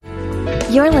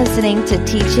You're listening to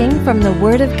teaching from the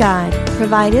Word of God,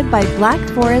 provided by Black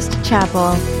Forest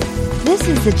Chapel. This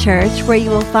is the church where you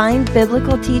will find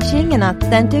biblical teaching and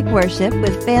authentic worship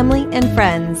with family and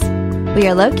friends. We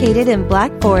are located in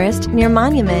Black Forest near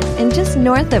Monument and just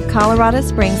north of Colorado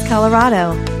Springs,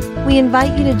 Colorado. We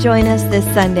invite you to join us this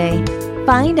Sunday.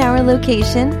 Find our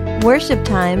location, worship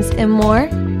times, and more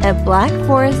at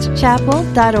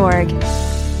blackforestchapel.org.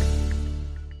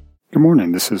 Good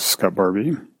morning, this is Scott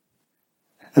Barbie.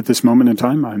 At this moment in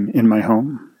time, I'm in my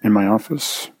home, in my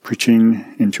office,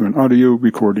 preaching into an audio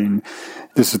recording.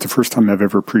 This is the first time I've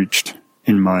ever preached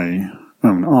in my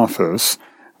own office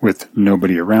with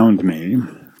nobody around me.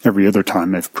 Every other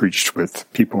time I've preached with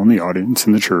people in the audience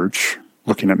in the church,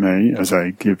 looking at me as I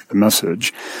give the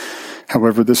message.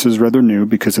 However, this is rather new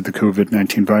because of the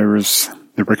COVID-19 virus.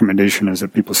 The recommendation is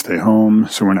that people stay home,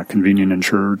 so we're not convening in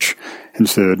church.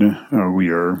 Instead, we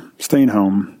are staying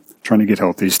home, trying to get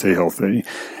healthy, stay healthy.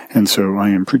 And so I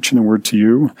am preaching the word to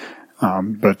you,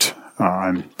 but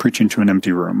I'm preaching to an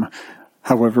empty room.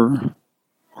 However,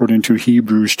 according to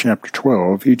Hebrews chapter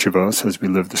 12, each of us, as we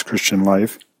live this Christian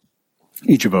life,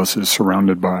 each of us is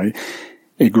surrounded by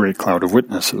a great cloud of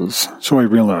witnesses. So I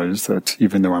realize that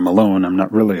even though I'm alone, I'm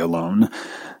not really alone.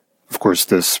 Of course,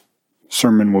 this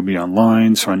sermon will be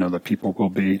online, so I know that people will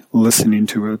be listening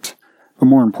to it. But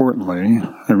more importantly,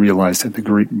 I realize that the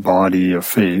great body of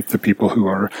faith, the people who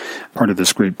are part of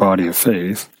this great body of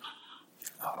faith,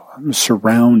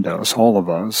 surround us, all of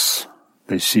us.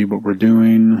 They see what we're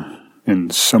doing in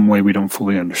some way we don't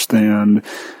fully understand.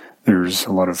 There's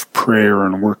a lot of prayer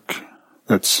and work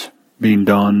that's being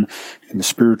done in the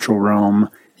spiritual realm,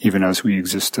 even as we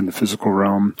exist in the physical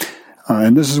realm.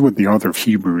 And this is what the author of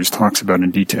Hebrews talks about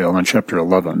in detail in chapter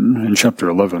 11. In chapter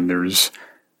 11, there's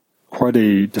quite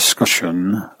a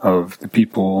discussion of the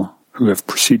people who have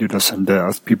preceded us in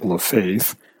death, people of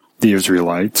faith, the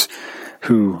Israelites,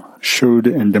 who showed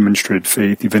and demonstrated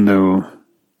faith even though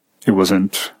it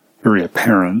wasn't very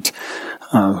apparent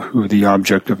who the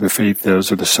object of their faith is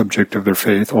or the subject of their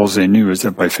faith. All they knew is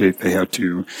that by faith they had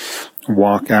to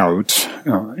walk out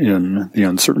in the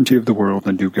uncertainty of the world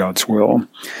and do God's will.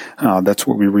 That's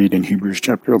what we read in Hebrews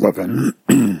chapter 11.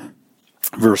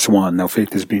 Verse 1, now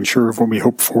faith is being sure of what we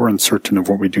hope for and certain of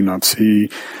what we do not see.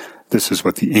 This is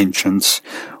what the ancients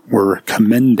were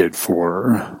commended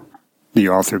for. The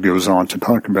author goes on to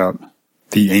talk about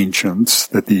the ancients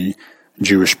that the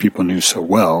Jewish people knew so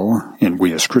well, and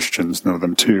we as Christians know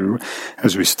them too,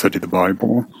 as we study the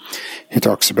Bible. He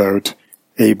talks about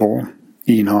Abel,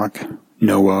 Enoch,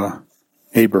 Noah,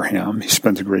 Abraham. He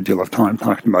spends a great deal of time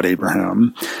talking about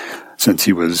Abraham, since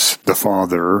he was the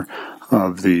father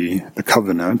of the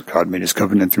covenant. God made his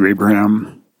covenant through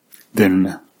Abraham.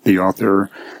 Then the author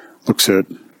looks at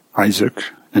Isaac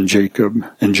and Jacob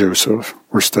and Joseph.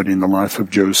 We're studying the life of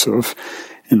Joseph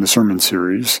in the sermon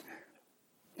series.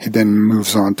 He then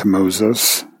moves on to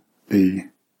Moses, the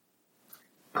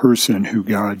person who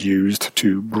God used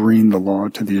to bring the law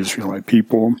to the Israelite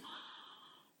people.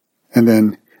 And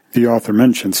then the author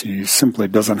mentions he simply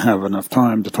doesn't have enough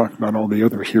time to talk about all the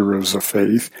other heroes of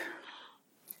faith.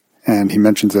 And he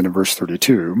mentions it in verse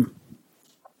 32.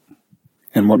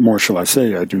 And what more shall I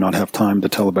say? I do not have time to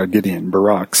tell about Gideon,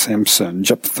 Barak, Samson,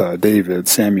 Jephthah, David,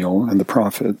 Samuel, and the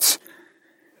prophets,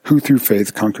 who through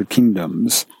faith conquered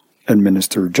kingdoms,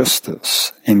 administered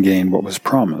justice, and gained what was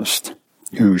promised,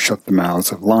 who shut the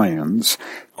mouths of lions,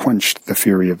 quenched the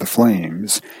fury of the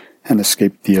flames, and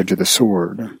escaped the edge of the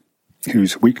sword,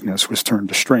 whose weakness was turned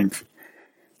to strength,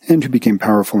 and who became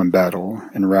powerful in battle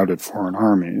and routed foreign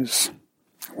armies.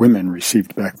 Women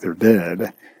received back their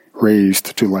dead,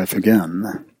 raised to life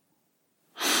again.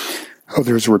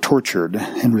 Others were tortured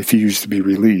and refused to be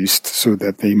released so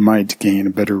that they might gain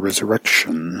a better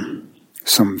resurrection.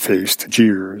 Some faced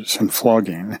jeers and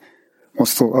flogging, while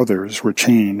still others were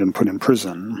chained and put in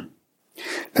prison.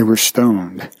 They were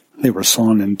stoned, they were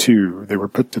sawn in two, they were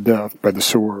put to death by the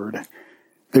sword.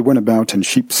 They went about in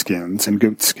sheepskins and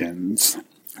goatskins,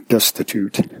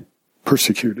 destitute,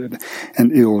 persecuted,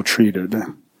 and ill-treated.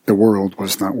 The world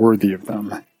was not worthy of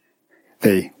them.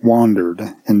 They wandered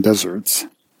in deserts,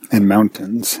 and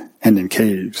mountains, and in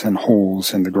caves, and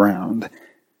holes in the ground.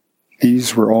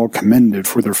 These were all commended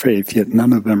for their faith, yet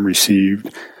none of them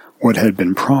received what had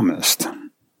been promised.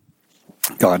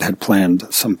 God had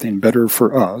planned something better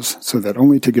for us, so that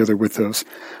only together with us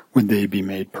would they be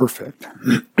made perfect.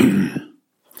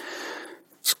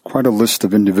 It's quite a list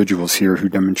of individuals here who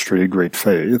demonstrated great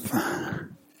faith,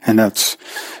 and that's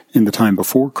in the time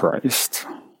before Christ.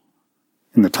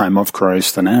 In the time of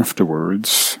Christ and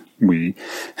afterwards, we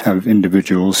have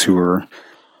individuals who are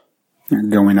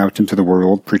going out into the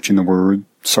world, preaching the word,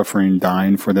 suffering,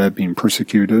 dying for that, being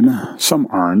persecuted. Some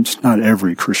aren't. Not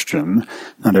every Christian,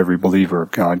 not every believer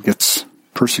of God gets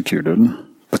persecuted,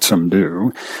 but some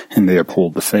do, and they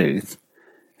uphold the faith.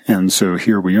 And so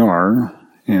here we are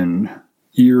in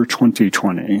year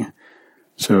 2020,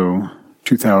 so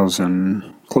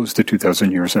 2000, close to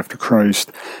 2,000 years after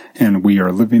Christ, and we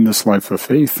are living this life of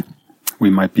faith. We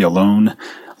might be alone,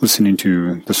 listening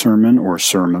to the sermon or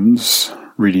sermons,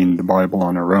 reading the Bible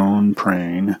on our own,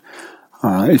 praying.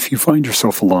 If you find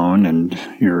yourself alone and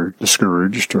you're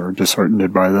discouraged or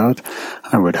disheartened by that,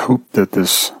 I would hope that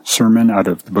this sermon out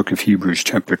of the book of Hebrews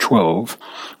chapter 12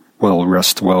 will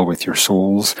rest well with your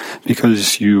souls,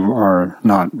 because you are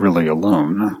not really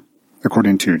alone.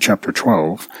 According to chapter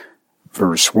 12,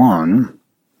 verse 1,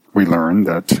 we learn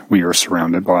that we are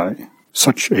surrounded by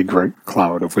such a great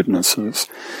cloud of witnesses.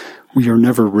 We are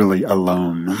never really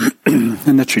alone,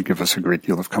 and that should give us a great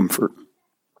deal of comfort.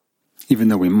 Even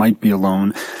though we might be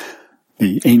alone,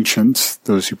 the ancients,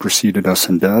 those who preceded us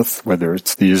in death, whether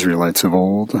it's the Israelites of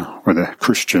old or the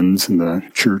Christians in the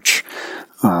church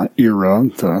era,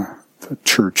 the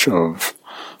church of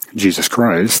Jesus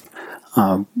Christ,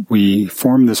 we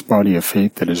form this body of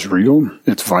faith that is real,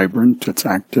 it's vibrant, it's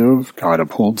active, God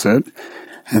upholds it,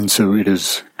 and so it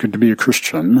is good to be a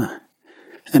Christian.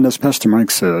 And as Pastor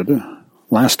Mike said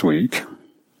last week,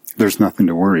 there's nothing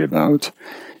to worry about.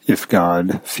 If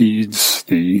God feeds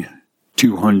the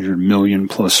 200 million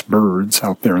plus birds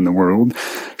out there in the world,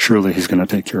 surely He's going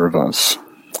to take care of us.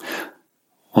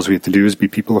 All we have to do is be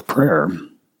people of prayer.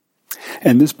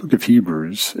 And this book of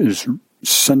Hebrews is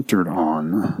centered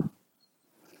on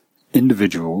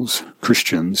individuals,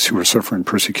 Christians, who are suffering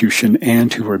persecution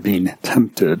and who are being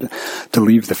tempted to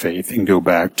leave the faith and go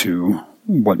back to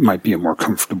what might be a more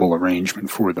comfortable arrangement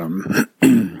for them.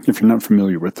 If you're not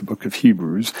familiar with the book of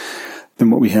Hebrews, then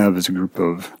what we have is a group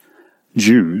of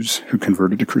Jews who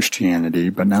converted to Christianity,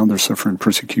 but now they're suffering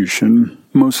persecution,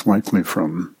 most likely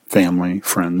from family,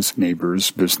 friends,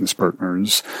 neighbors, business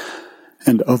partners,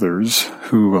 and others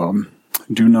who are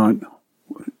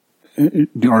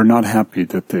not happy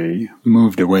that they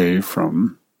moved away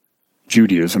from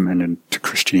Judaism and into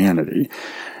Christianity.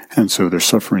 And so they're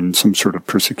suffering some sort of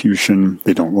persecution.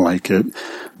 They don't like it.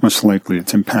 Most likely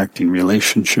it's impacting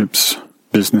relationships,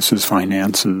 businesses,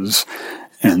 finances.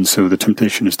 And so the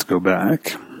temptation is to go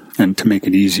back and to make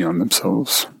it easy on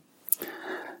themselves.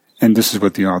 And this is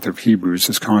what the author of Hebrews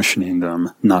is cautioning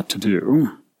them not to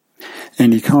do.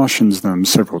 And he cautions them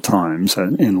several times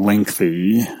in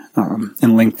lengthy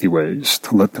ways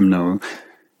to let them know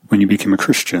when you become a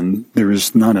Christian, there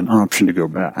is not an option to go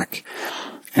back.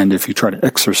 And if you try to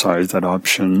exercise that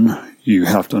option, you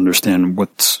have to understand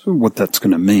what that's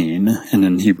going to mean. And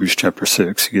in Hebrews chapter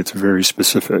 6, he gets very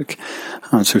specific.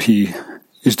 So he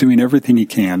is doing everything he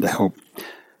can to help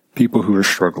people who are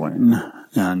struggling.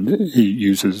 And he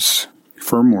uses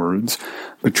firm words,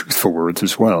 but truthful words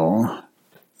as well,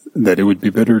 that it would be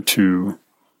better to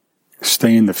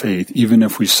stay in the faith, even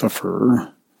if we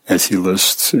suffer, as he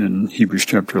lists in Hebrews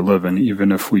chapter 11,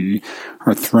 even if we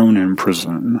are thrown in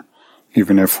prison,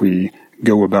 even if we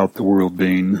go about the world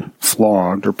being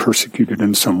flogged or persecuted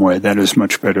in some way, that is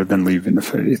much better than leaving the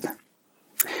faith.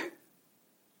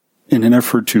 In an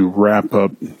effort to wrap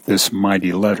up this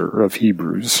mighty letter of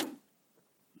Hebrews,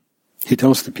 he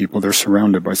tells the people they're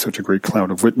surrounded by such a great cloud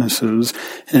of witnesses,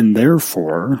 and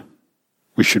therefore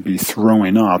we should be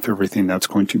throwing off everything that's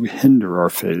going to hinder our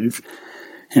faith,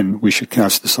 and we should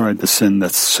cast aside the sin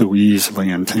that so easily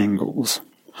entangles.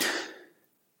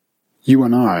 You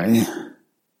and I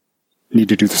need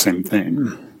to do the same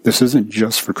thing. This isn't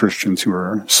just for Christians who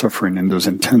are suffering in those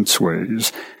intense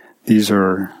ways. These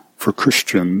are for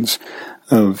Christians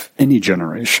of any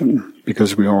generation,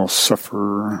 because we all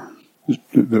suffer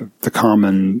the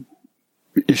common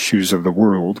issues of the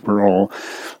world. We're all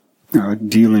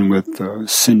dealing with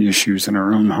sin issues in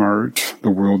our own heart.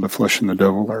 The world, the flesh, and the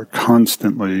devil are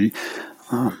constantly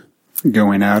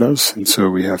going at us, and so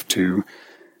we have to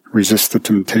resist the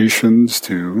temptations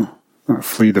to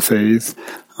flee the faith,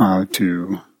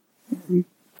 to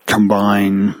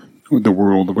combine the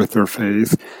world with our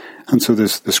faith. And so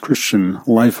this Christian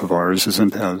life of ours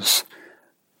isn't as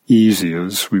easy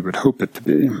as we would hope it to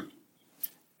be.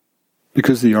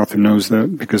 Because the author knows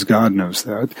that, because God knows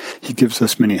that, he gives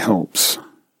us many helps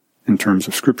in terms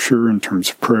of Scripture, in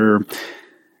terms of prayer,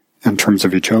 in terms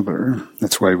of each other.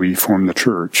 That's why we form the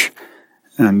church.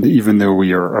 And even though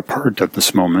we are apart at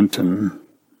this moment in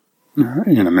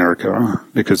America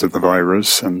because of the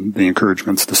virus and the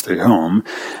encouragements to stay home,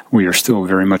 we are still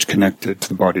very much connected to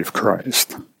the body of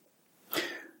Christ.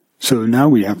 So now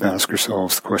we have to ask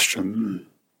ourselves the question,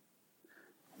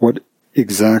 what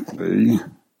exactly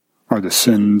are the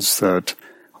sins that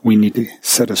we need to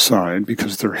set aside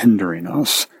because they're hindering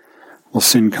us? Well,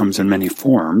 sin comes in many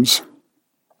forms.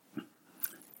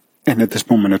 And at this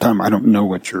moment in time, I don't know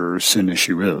what your sin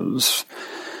issue is.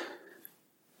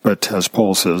 But as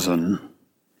Paul says in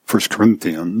 1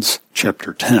 Corinthians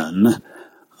chapter 10,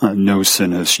 no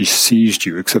sin has seized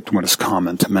you except what is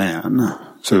common to man.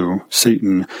 So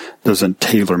Satan doesn't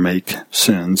tailor-make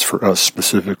sins for us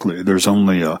specifically. There's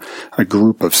only a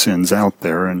group of sins out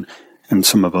there, and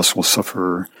some of us will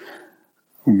suffer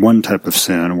one type of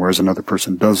sin, whereas another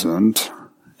person doesn't.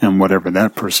 And whatever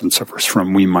that person suffers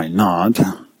from, we might not.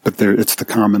 But it's the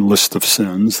common list of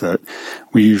sins that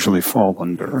we usually fall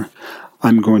under.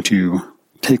 I'm going to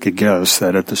take a guess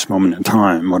that at this moment in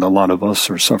time, what a lot of us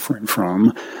are suffering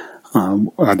from,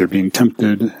 either being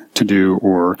tempted to do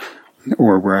or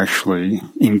we're actually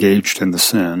engaged in the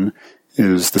sin,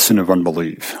 is the sin of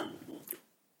unbelief.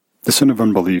 The sin of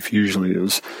unbelief usually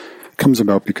comes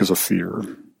about because of fear.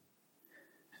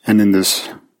 And in this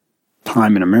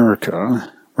time in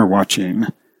America, we're watching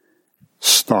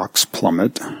stocks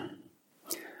plummet.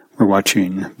 We're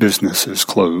watching businesses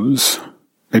close.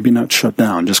 Maybe not shut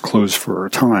down, just close for a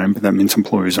time, but that means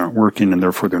employees aren't working and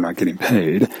therefore they're not getting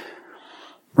paid.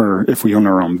 Or if we own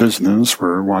our own business,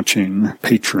 we're watching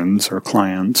patrons or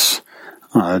clients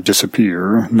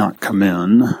disappear, not come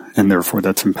in, and therefore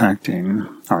that's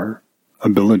impacting our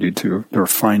ability to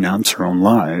finance our own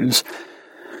lives.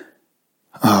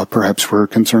 Perhaps we're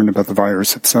concerned about the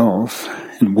virus itself,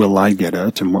 and will I get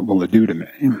it, and what will it do to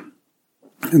me?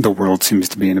 The world seems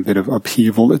to be in a bit of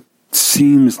upheaval. It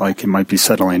seems like it might be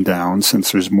settling down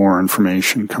since there's more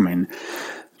information coming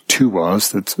to us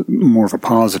that's more of a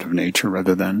positive nature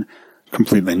rather than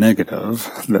completely negative.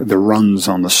 The runs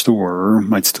on the store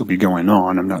might still be going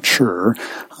on, I'm not sure,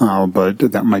 but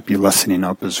that might be lessening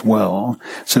up as well.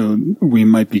 So we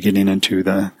might be getting into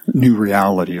the new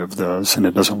reality of this, and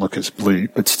it doesn't look as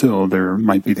bleak, but still there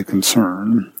might be the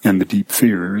concern and the deep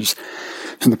fears.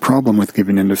 And the problem with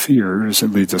giving into fear is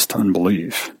it leads us to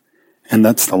unbelief. And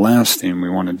that's the last thing we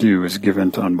want to do, is give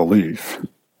in to unbelief.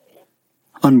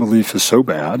 Unbelief is so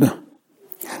bad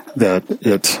that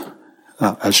it,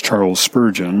 as Charles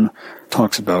Spurgeon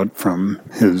talks about from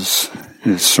his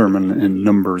sermon in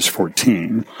Numbers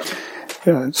 14,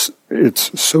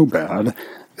 it's so bad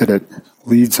that it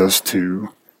leads us to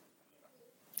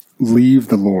leave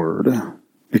the Lord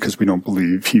because we don't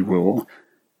believe He will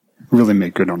really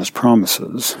make good on His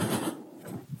promises.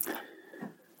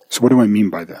 So what do I mean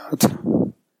by that?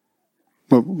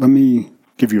 Well, let me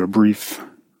give you a brief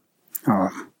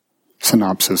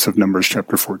synopsis of Numbers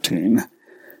chapter 14.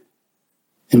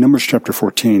 In Numbers chapter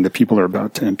 14, the people are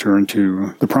about to enter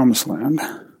into the Promised Land.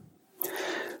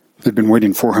 They've been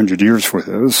waiting 400 years for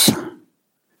this.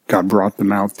 God brought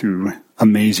them out through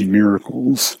amazing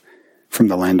miracles from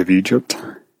the land of Egypt.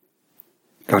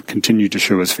 God continued to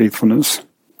show His faithfulness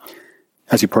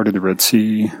as He parted the Red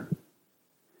Sea,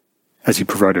 as He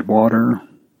provided water,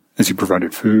 as He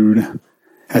provided food,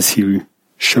 as He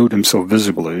showed Himself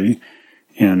visibly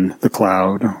in the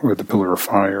cloud or the pillar of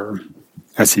fire,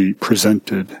 as He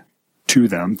presented to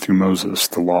them through Moses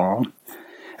the law,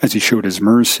 as He showed His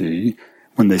mercy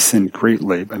when they sinned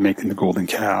greatly by making the golden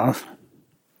calf.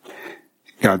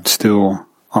 God still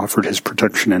offered His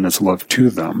protection and His love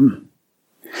to them.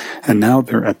 And now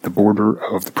they're at the border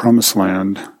of the Promised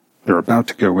Land. They're about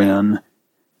to go in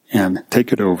and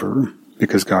take it over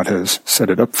because God has set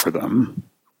it up for them.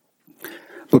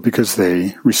 But because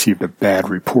they received a bad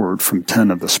report from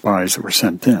 10 of the spies that were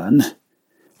sent in,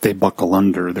 they buckle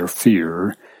under their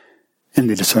fear and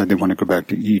they decide they want to go back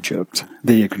to Egypt.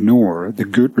 They ignore the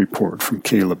good report from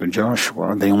Caleb and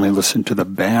Joshua. They only listen to the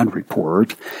bad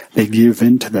report. They give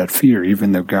in to that fear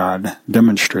even though God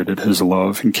demonstrated His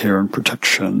love and care and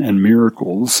protection and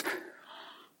miracles.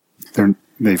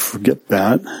 They forget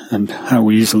that, and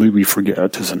how easily we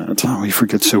forget, isn't it? We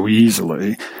forget so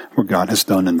easily what God has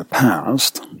done in the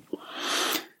past.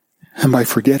 And by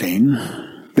forgetting,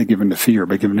 they give into fear.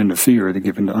 By giving into fear, they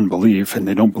give into unbelief, and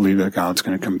they don't believe that God's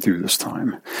going to come through this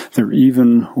time. They're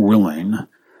even willing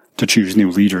to choose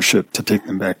new leadership to take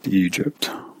them back to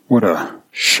Egypt. What a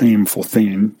shameful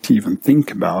thing to even think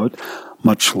about,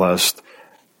 much less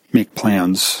make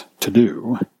plans to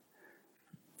do.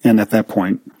 And at that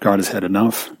point, God has had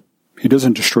enough. He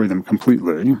doesn't destroy them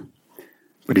completely,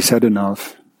 but He's had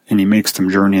enough, and He makes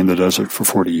them journey in the desert for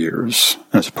 40 years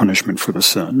as a punishment for the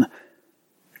sin.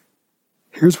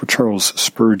 Here's what Charles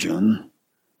Spurgeon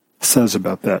says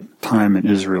about that time in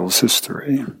Israel's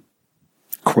history.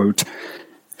 Quote,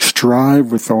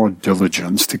 "Strive with all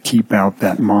diligence to keep out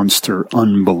that monster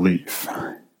unbelief.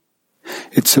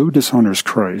 Its so dishonors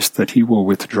Christ that he will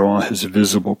withdraw his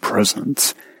visible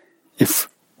presence if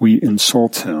we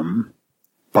insult him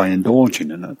by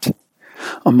indulging in it.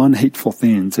 Among hateful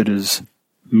things, it is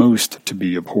most to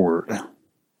be abhorred.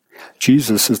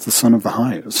 Jesus is the Son of the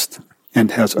Highest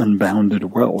and has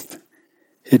unbounded wealth.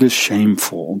 It is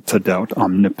shameful to doubt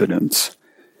omnipotence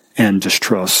and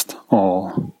distrust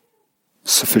all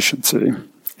sufficiency.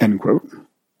 End quote.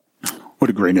 What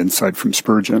a great insight from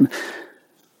Spurgeon.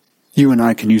 You and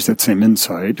I can use that same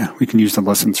insight. We can use the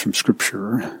lessons from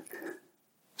Scripture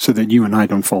so that you and I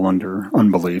don't fall under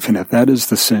unbelief. And if that is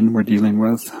the sin we're dealing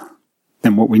with,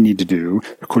 then what we need to do,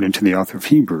 according to the author of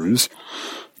Hebrews,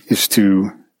 is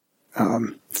to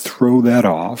throw that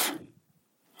off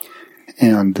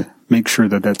and make sure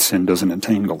that that sin doesn't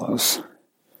entangle us.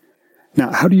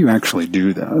 Now, how do you actually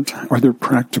do that? Are there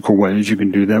practical ways you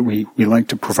can do that? We like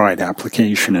to provide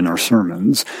application in our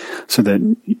sermons so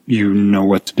that you know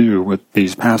what to do with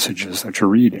these passages that you're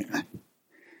reading.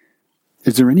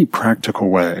 Is there any practical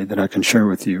way that I can share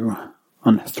with you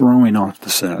on throwing off the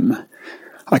sin?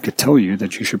 I could tell you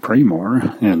that you should pray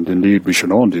more, and indeed we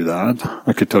should all do that.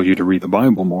 I could tell you to read the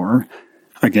Bible more.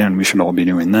 Again, we should all be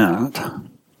doing that.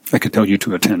 I could tell you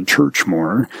to attend church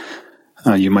more.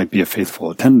 You might be a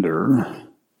faithful attender,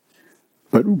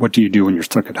 but what do you do when you're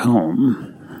stuck at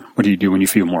home? What do you do when you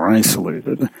feel more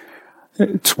isolated?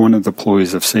 It's one of the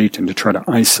ploys of Satan to try to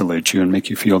isolate you and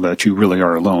make you feel that you really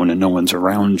are alone and no one's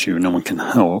around you, no one can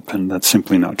help, and that's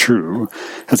simply not true.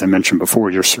 As I mentioned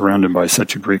before, you're surrounded by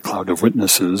such a great cloud of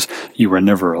witnesses. You are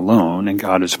never alone, and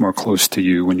God is more close to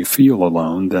you when you feel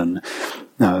alone than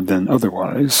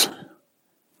otherwise.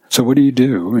 So what do you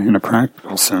do, in a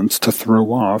practical sense, to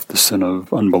throw off the sin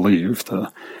of unbelief,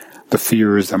 the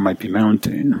fears that might be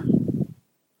mounting?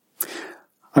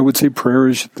 I would say prayer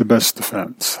is the best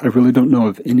defense. I really don't know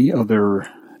of any other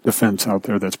defense out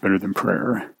there that's better than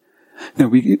prayer. Now,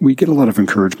 we get a lot of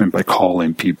encouragement by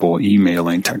calling people,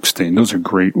 emailing, texting. Those are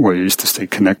great ways to stay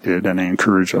connected, and I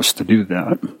encourage us to do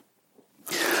that.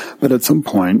 But at some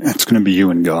point, it's going to be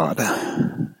you and God.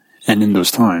 And in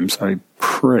those times, I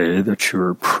pray that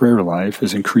your prayer life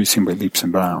is increasing by leaps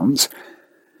and bounds.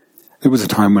 There was a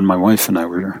time when my wife and I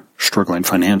were struggling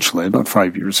financially about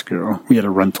 5 years ago. We had a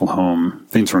rental home.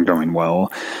 Things weren't going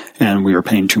well. And we were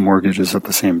paying 2 mortgages at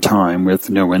the same time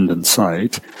with no end in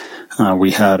sight.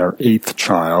 We had our 8th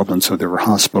child, and so there were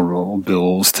hospital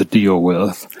bills to deal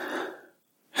with.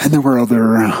 And there were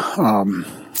other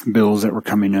bills that were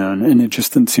coming in, and it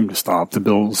just didn't seem to stop. The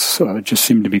bills just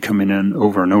seemed to be coming in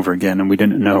over and over again, and we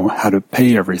didn't know how to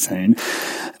pay everything.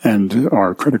 And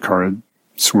our credit cards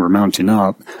were mounting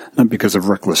up, not because of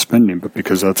reckless spending, but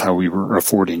because that's how we were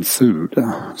affording food.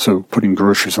 So putting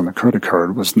groceries on the credit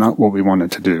card was not what we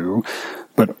wanted to do,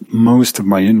 but most of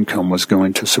my income was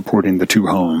going to supporting the 2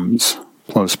 homes,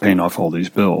 plus paying off all these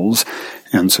bills.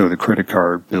 And so the credit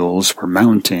card bills were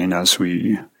mounting as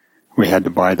we had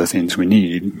to buy the things we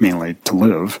need, mainly to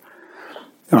live.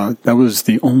 That was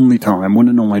the only time, one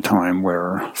and only time,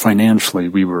 where financially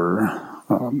we were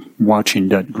watching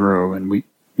debt grow, and we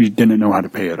didn't know how to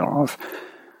pay it off.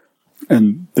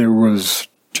 And there was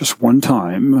just one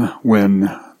time when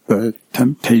the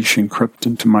temptation crept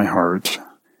into my heart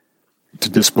to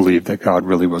disbelieve that God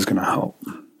really was going to help.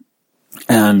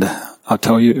 And I'll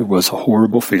tell you, it was a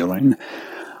horrible feeling.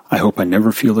 I hope I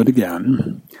never feel it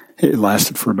again. It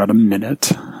lasted for about a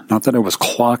minute. Not that I was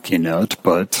clocking it,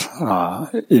 but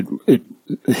it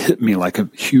hit me like a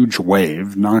huge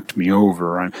wave, knocked me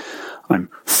over. I'm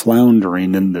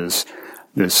floundering in this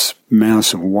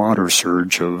massive water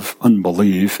surge of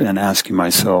unbelief and asking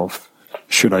myself,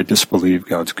 should I disbelieve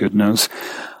God's goodness?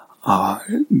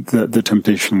 The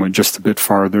temptation went just a bit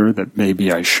farther that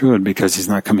maybe I should because he's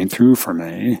not coming through for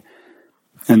me.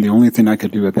 And the only thing I could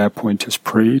do at that point is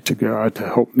pray to God to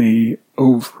help me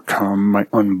overcome my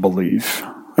unbelief.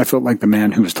 I felt like the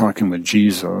man who was talking with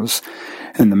Jesus,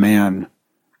 and the man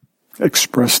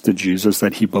expressed to Jesus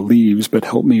that he believes, but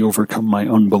help me overcome my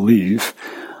unbelief.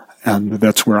 And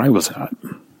that's where I was at.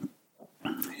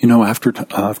 You know, after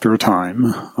a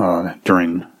time,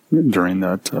 during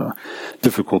that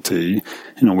difficulty,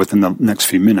 within the next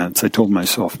few minutes, I told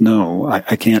myself, no,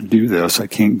 I can't do this. I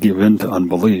can't give in to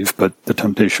unbelief. But the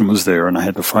temptation was there, and I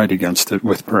had to fight against it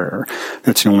with prayer.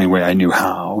 That's the only way I knew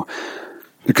how,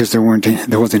 because there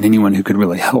wasn't anyone who could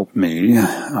really help me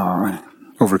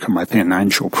overcome my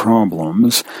financial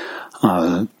problems.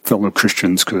 Fellow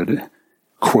Christians could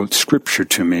quote scripture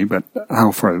to me, but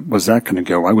how far was that going to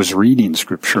go? I was reading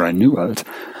scripture. I knew it.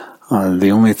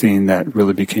 The only thing that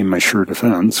really became my sure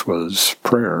defense was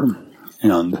prayer.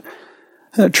 And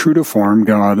True to form,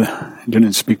 God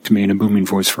didn't speak to me in a booming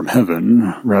voice from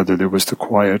heaven. Rather, there was the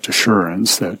quiet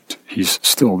assurance that He's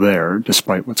still there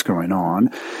despite what's going on.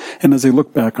 And as I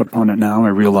look back upon it now, I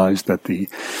realize that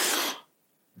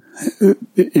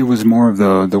it was more of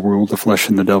the world, the flesh,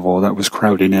 and the devil that was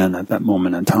crowding in at that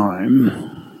moment in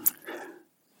time.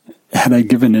 Had I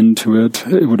given into it,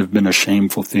 it would have been a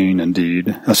shameful thing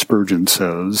indeed. As Spurgeon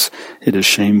says, it is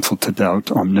shameful to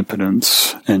doubt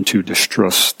omnipotence and to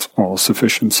distrust all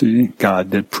sufficiency. God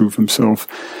did prove Himself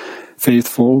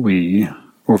faithful. We,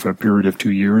 over a period of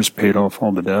 2 years, paid off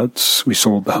all the debts. We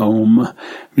sold the home.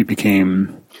 We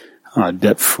became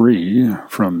debt-free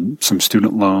from some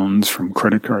student loans, from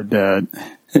credit card debt.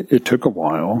 It took a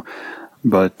while.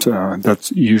 But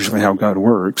that's usually how God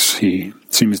works. He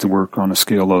seems to work on a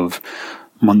scale of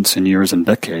months and years and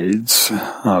decades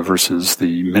versus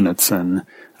the minutes and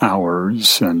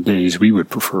hours and days we would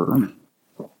prefer.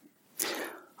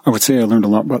 I would say I learned a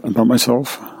lot about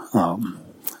myself.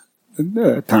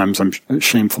 At times I'm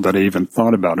shameful that I even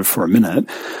thought about it for a minute,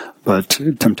 but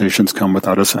temptations come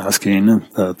without us asking.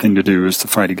 The thing to do is to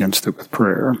fight against it with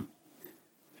prayer.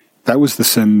 That was the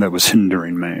sin that was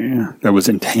hindering me, that was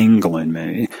entangling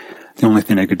me. The only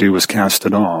thing I could do was cast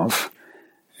it off,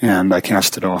 and I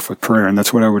cast it off with prayer, and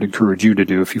that's what I would encourage you to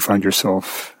do if you find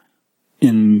yourself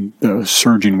in the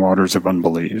surging waters of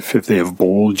unbelief. If they have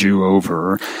bowled you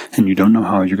over and you don't know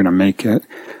how you're going to make it,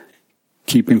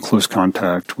 keep in close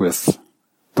contact with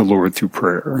the Lord through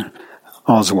prayer.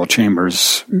 Oswald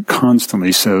Chambers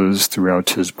constantly says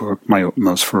throughout his book, My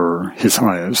Utmost for His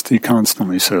Highest, he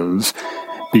constantly says,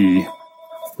 be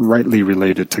rightly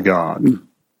related to God.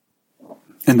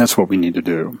 And that's what we need to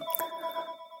do.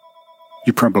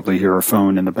 You probably hear a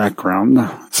phone in the background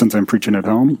since I'm preaching at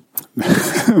home.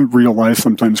 Real life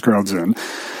sometimes crowds in.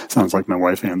 Sounds like my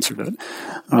wife answered it.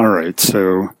 All right,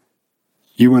 so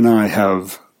you and I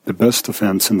have the best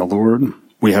defense in the Lord.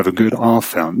 We have a good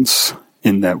offense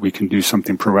in that we can do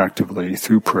something proactively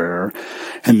through prayer.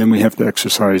 And then we have to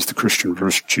exercise the Christian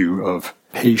virtue of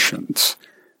patience.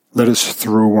 Let us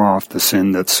throw off the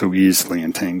sin that so easily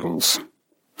entangles.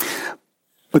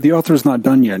 But the author is not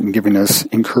done yet in giving us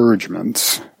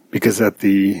encouragements, because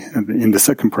in the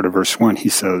second part of verse 1, he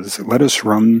says, let us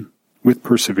run with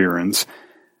perseverance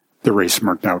the race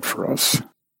marked out for us.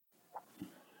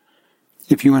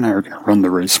 If you and I are going to run the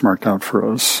race marked out for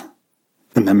us,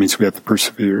 then that means we have to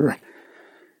persevere.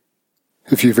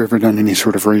 If you've ever done any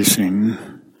sort of racing,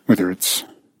 whether it's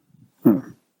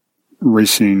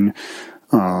racing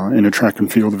in a track and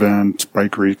field event,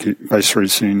 bike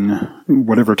racing,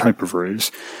 whatever type of race,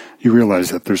 you realize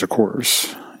that there's a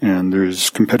course and there's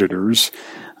competitors.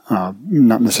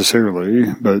 Not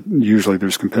necessarily, but usually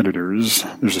there's competitors.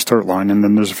 There's a start line and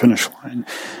then there's a finish line.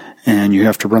 And you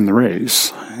have to run the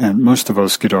race. And most of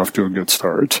us get off to a good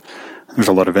start. There's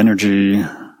a lot of energy,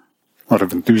 a lot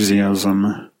of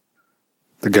enthusiasm.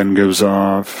 The gun goes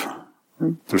off.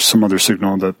 There's some other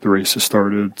signal that the race has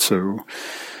started, so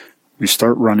we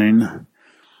start running,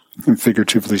 and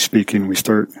figuratively speaking, we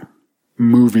start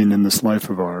moving in this life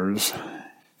of ours.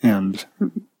 And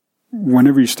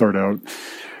whenever you start out,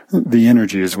 the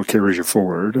energy is what carries you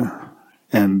forward,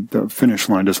 and the finish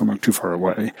line doesn't look too far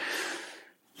away.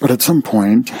 But at some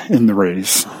point in the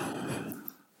race,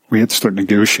 we have to start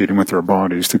negotiating with our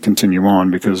bodies to continue on,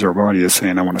 because our body is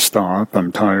saying, I want to stop,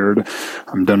 I'm tired,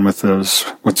 I'm done with this,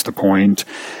 what's the point?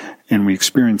 And we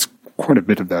experience quite a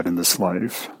bit of that in this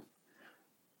life.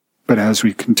 But as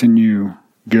we continue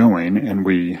going and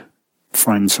we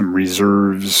find some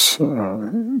reserves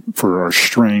for our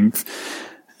strength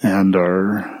and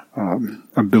our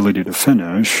ability to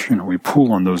finish, we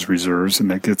pull on those reserves,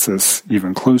 and that gets us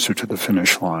even closer to the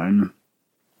finish line.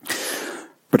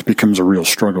 But it becomes a real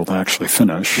struggle to actually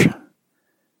finish.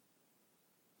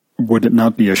 Would it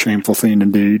not be a shameful thing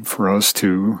indeed for us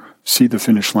to see the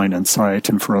finish line in sight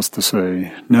and for us to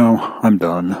say, no, I'm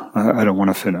done. I don't want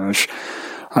to finish.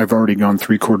 I've already gone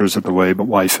 3/4 of the way, but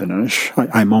why finish?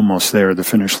 I'm almost there. The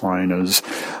finish line is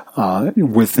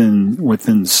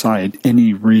within sight.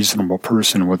 Any reasonable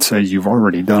person would say you've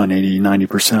already done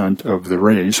 80-90% of the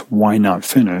race. Why not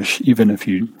finish? Even if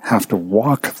you have to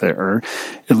walk there,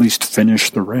 at least finish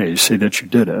the race. Say that you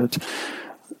did it.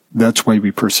 That's why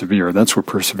we persevere. That's where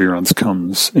perseverance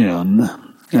comes in.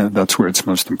 And that's where it's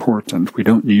most important. We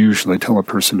don't usually tell a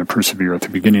person to persevere at the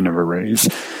beginning of a race.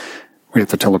 We have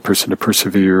to tell a person to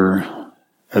persevere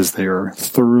as they are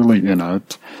thoroughly in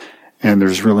it, and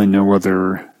there's really no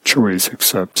other choice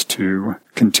except to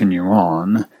continue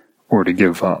on or to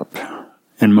give up.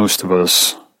 And most of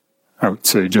us, I would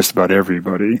say just about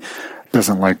everybody,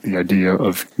 doesn't like the idea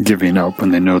of giving up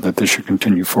when they know that they should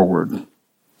continue forward.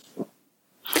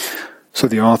 So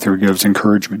the author gives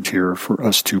encouragement here for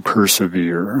us to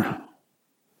persevere.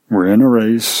 We're in a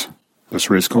race, this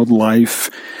race called life,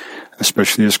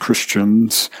 especially as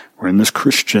Christians. We're in this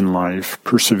Christian life,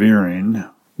 persevering,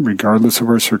 regardless of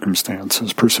our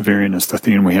circumstances. Persevering is the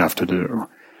thing we have to do.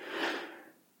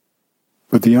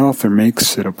 But the author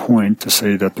makes it a point to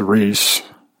say that the race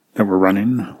that we're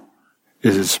running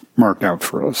is marked out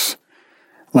for us.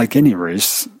 Like any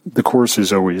race, the course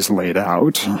is always laid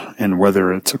out, and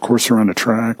whether it's a course around a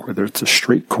track, whether it's a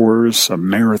straight course, a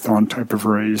marathon type of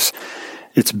race,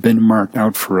 it's been marked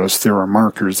out for us. There are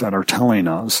markers that are telling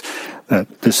us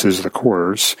that this is the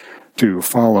course to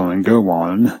follow and go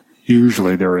on.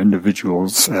 Usually there are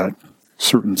individuals at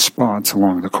certain spots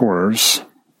along the course,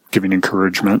 giving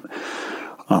encouragement,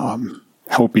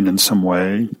 helping in some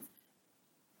way.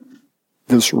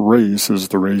 This race is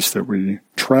the race that we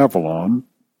travel on,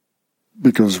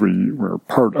 because we're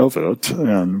part of it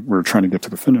and we're trying to get to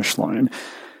the finish line.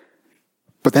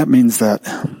 But that means that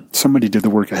somebody did the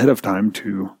work ahead of time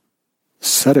to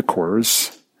set a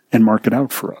course and mark it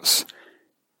out for us.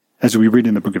 As we read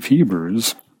in the book of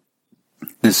Hebrews,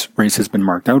 this race has been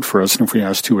marked out for us, and if we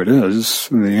asked who it is,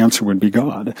 the answer would be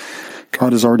God.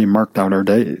 God has already marked out our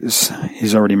days.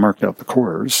 He's already marked out the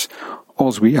course.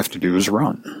 All we have to do is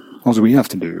run. All we have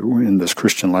to do in this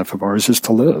Christian life of ours is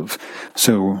to live.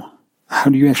 So how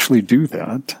do you actually do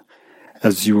that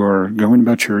as you are going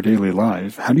about your daily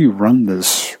life? How do you run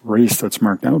this race that's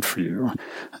marked out for you?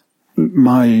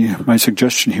 My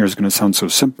suggestion here is going to sound so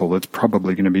simple, it's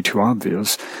probably going to be too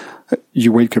obvious.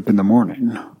 You wake up in the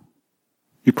morning.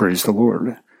 You praise the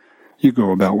Lord. You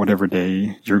go about whatever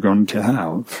day you're going to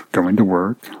have, going to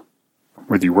work,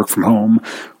 whether you work from home,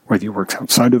 whether you work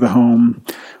outside of the home,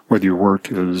 whether your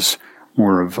work is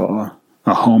more of a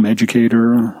home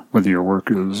educator, whether your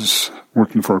work is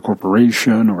working for a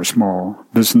corporation or a small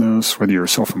business, whether you're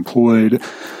self-employed,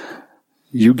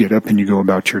 you get up and you go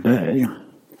about your day,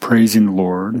 praising the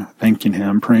Lord, thanking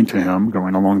Him, praying to Him,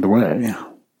 going along the way.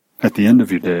 At the end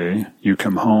of your day, you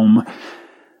come home,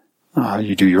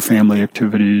 you do your family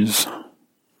activities.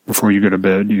 Before you go to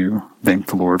bed, you thank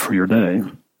the Lord for your day.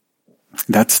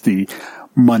 That's the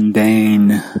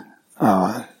mundane,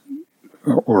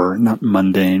 or not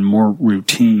mundane, more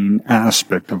routine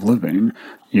aspect of living.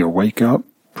 You wake up,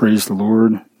 praise the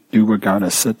Lord, do what God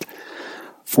has set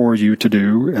for you to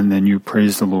do, and then you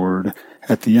praise the Lord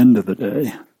at the end of the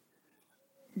day.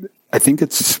 I think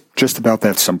it's just about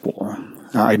that simple.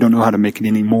 I don't know how to make it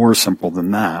any more simple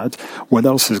than that. What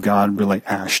else has God really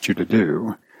asked you to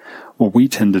do? What we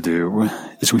tend to do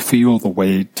is we feel the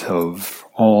weight of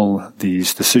all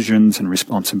these decisions and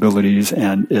responsibilities,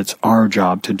 and it's our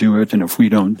job to do it, and if we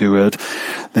don't do it,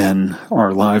 then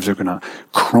our lives are going to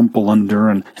crumple under,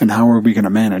 and how are we going to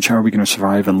manage? How are we going to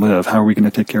survive and live? How are we going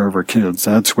to take care of our kids?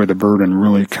 That's where the burden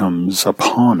really comes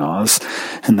upon us,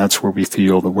 and that's where we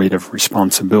feel the weight of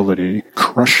responsibility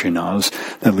crushing us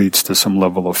that leads to some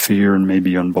level of fear and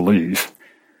maybe unbelief.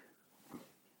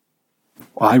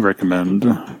 I recommend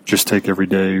just take every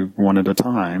day one at a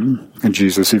time, and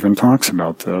Jesus even talks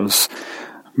about this.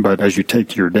 But as you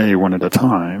take your day one at a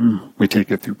time, we take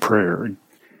it through prayer.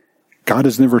 God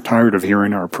is never tired of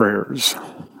hearing our prayers.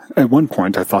 At one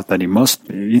point, I thought that He must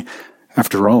be.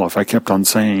 After all, if I kept on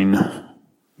saying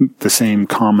the same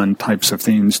common types of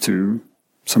things to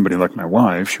somebody like my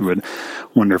wife, she would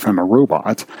wonder if I'm a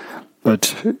robot.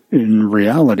 But in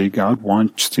reality, God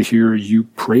wants to hear you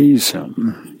praise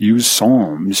Him. Use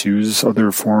psalms, use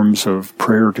other forms of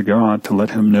prayer to God to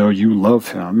let Him know you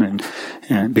love Him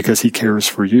and because He cares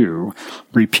for you.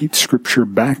 Repeat Scripture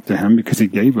back to Him because He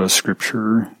gave us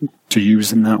Scripture to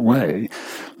use in that way.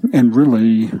 And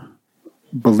really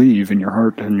believe in your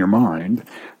heart and your mind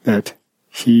that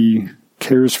He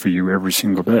cares for you every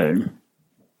single day.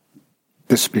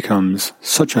 This becomes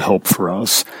such a help for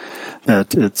us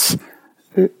that it's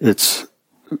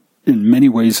in many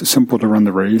ways simple to run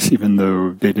the race, even though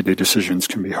day-to-day decisions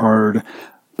can be hard,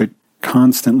 but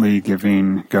constantly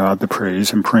giving God the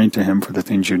praise and praying to Him for the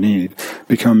things you need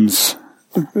becomes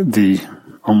the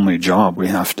only job we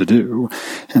have to do.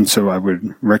 And so I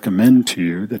would recommend to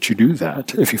you that you do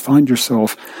that. If you find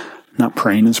yourself not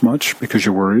praying as much because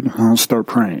you're worried, well, start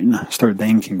praying. Start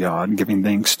thanking God, giving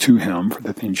thanks to Him for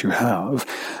the things you have.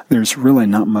 There's really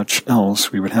not much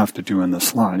else we would have to do in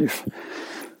this life.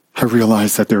 I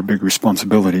realize that there are big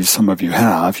responsibilities some of you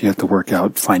have. You have to work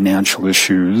out financial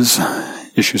issues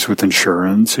with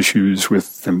insurance, issues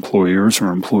with employers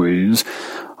or employees.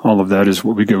 All of that is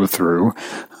what we go through.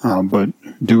 But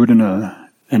do it in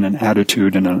an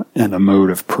attitude and a mode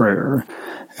of prayer.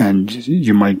 And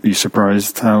you might be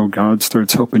surprised how God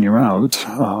starts helping you out.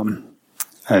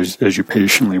 as you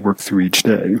patiently work through each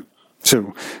day.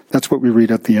 So that's what we read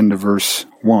at the end of verse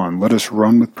 1. Let us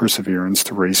run with perseverance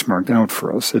the race marked out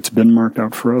for us. It's been marked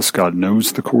out for us. God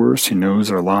knows the course. He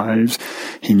knows our lives.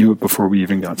 He knew it before we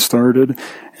even got started.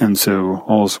 And so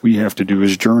all we have to do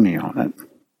is journey on it.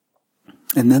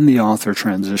 And then the author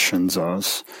transitions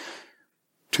us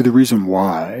to the reason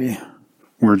why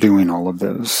we're doing all of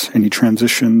this. And he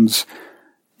transitions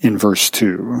in verse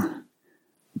 2.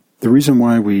 The reason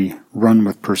why we run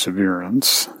with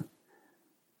perseverance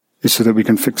is so that we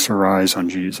can fix our eyes on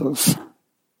Jesus.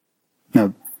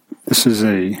 Now, this is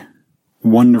a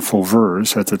wonderful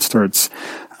verse as it starts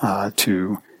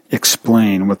to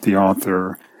explain what the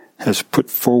author has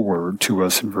put forward to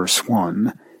us in verse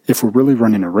 1. If we're really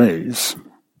running a race,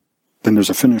 then there's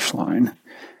a finish line.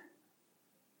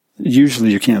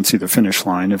 Usually you can't see the finish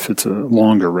line if it's a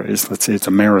longer race. Let's say it's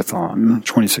a marathon,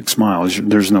 26 miles.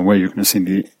 There's no way you're going to see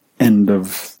the end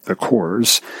of the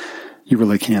course. You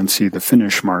really can't see the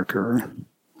finish marker.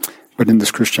 But in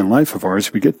this Christian life of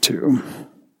ours, we get to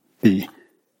the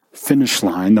finish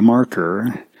line, the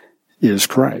marker, is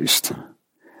Christ.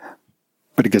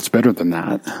 But it gets better than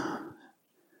that.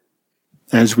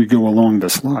 As we go along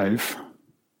this life,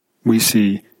 we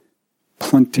see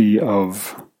plenty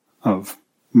of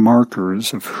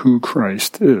markers of who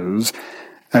Christ is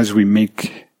as we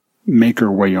make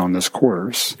our way on this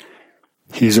course.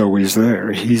 He's always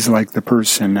there. He's like the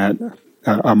person at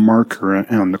a marker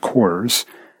on the course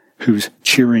who's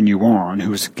cheering you on,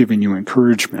 who's giving you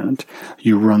encouragement.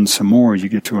 You run some more, you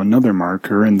get to another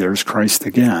marker, and there's Christ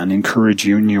again,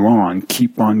 encouraging you on.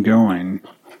 Keep on going.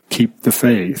 Keep the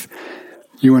faith.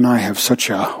 You and I have such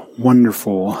a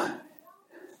wonderful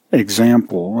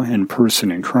example and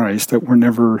person in Christ that we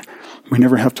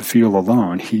never have to feel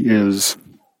alone. He is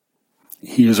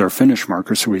our finish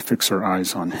marker, so we fix our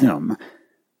eyes on him.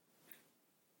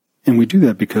 And we do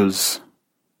that because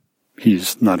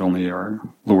he's not only our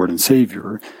Lord and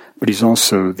Savior, but he's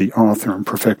also the author and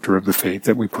perfecter of the faith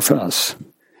that we profess.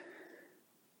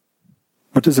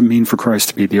 What does it mean for Christ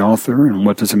to be the author, and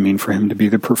what does it mean for him to be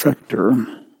the perfecter?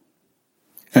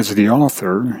 As the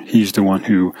author, he's the one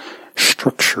who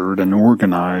structured and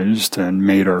organized and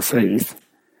made our faith.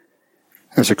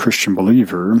 As a Christian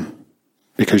believer,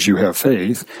 because you have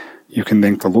faith, you can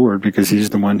thank the Lord because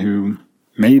he's the one who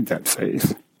made that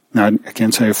faith. Now, I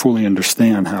can't say I fully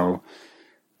understand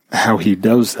how he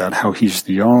does that, how he's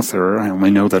the author. I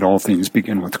only know that all things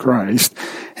begin with Christ,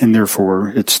 and therefore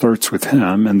it starts with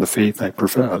him, and the faith I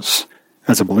profess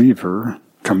as a believer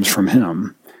comes from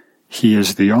him. He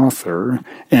is the author,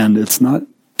 and it's not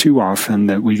too often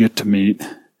that we get to meet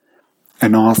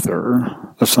an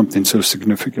author of something so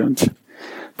significant.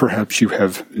 Perhaps you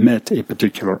have met a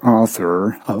particular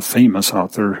author, a famous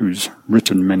author who's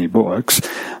written many books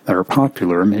that are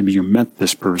popular. Maybe you met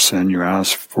this person, you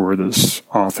asked for this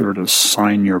author to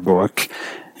sign your book,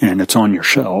 and it's on your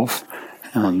shelf,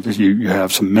 and you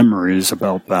have some memories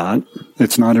about that.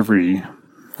 It's not every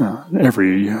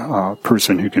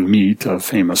person who can meet a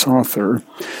famous author.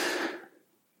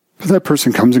 But that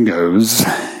person comes and goes,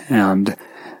 and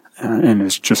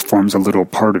it just forms a little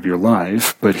part of your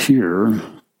life. But here,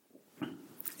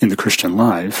 in the Christian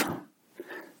life,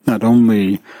 not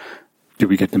only do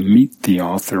we get to meet the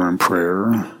author in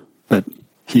prayer, but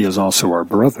he is also our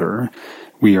brother.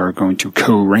 We are going to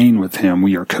co-reign with him.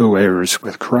 We are co-heirs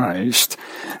with Christ.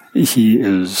 He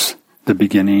is the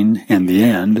beginning and the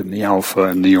end, and the Alpha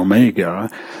and the Omega.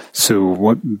 So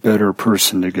what better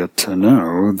person to get to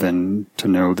know than to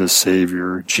know the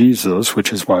Savior Jesus,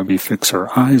 which is why we fix our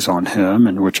eyes on him,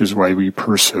 and which is why we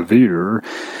persevere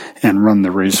and run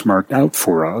the race marked out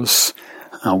for us,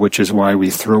 which is why we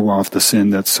throw off the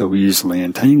sin that so easily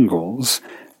entangles.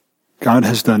 God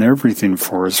has done everything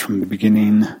for us from the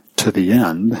beginning to the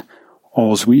end.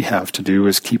 All we have to do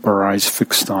is keep our eyes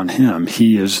fixed on him.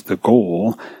 He is the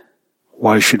goal.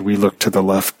 Why should we look to the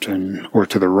left or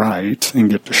to the right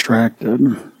and get distracted?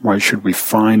 Why should we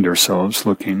find ourselves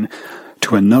looking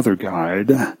to another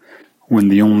guide when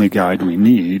the only guide we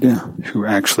need, who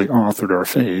actually authored our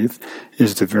faith,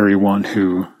 is the very one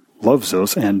who loves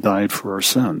us and died for our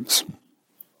sins?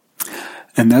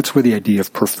 And that's where the idea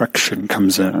of perfection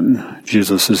comes in.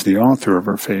 Jesus is the author of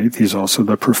our faith. He's also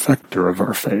the perfecter of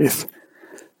our faith.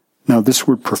 Now, this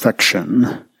word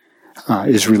perfection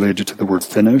is related to the word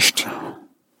finished.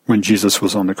 When Jesus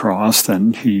was on the cross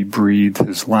and he breathed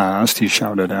his last, he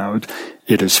shouted out,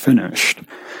 "It is finished."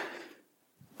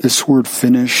 This word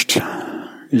finished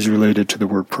is related to the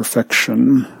word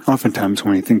perfection. Oftentimes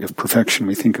when we think of perfection,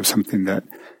 we think of something that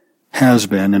has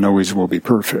been and always will be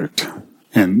perfect.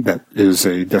 And that is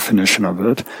a definition of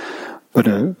it. But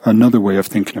another way of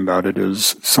thinking about it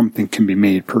is something can be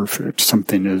made perfect.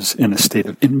 Something is in a state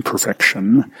of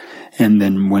imperfection, and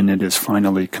then when it is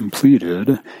finally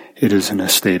completed, it is in a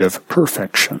state of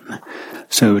perfection.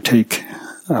 So take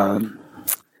an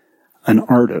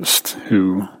artist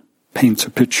who paints a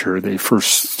picture. They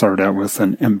first start out with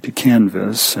an empty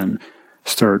canvas and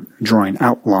start drawing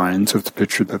outlines of the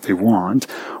picture that they want,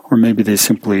 or maybe they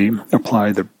simply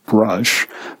apply the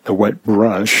wet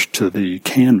brush to the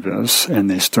canvas, and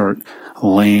they start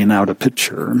laying out a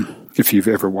picture. If you've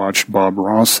ever watched Bob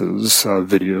Ross's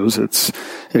videos, it's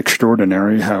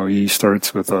extraordinary how he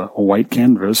starts with a white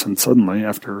canvas, and suddenly,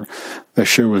 after the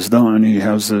show is done, he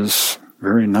has this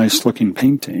very nice-looking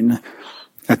painting.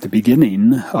 At the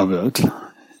beginning of it,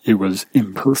 it was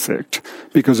imperfect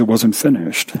because it wasn't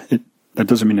finished. That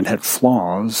doesn't mean it had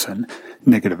flaws and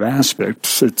negative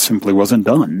aspects. It simply wasn't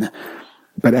done.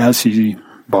 But as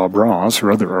Bob Ross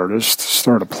or other artists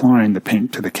start applying the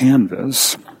paint to the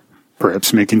canvas,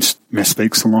 perhaps making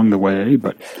mistakes along the way,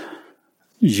 but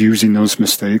using those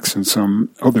mistakes in some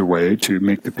other way to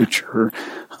make the picture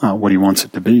what he wants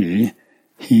it to be,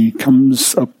 he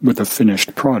comes up with a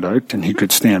finished product, and he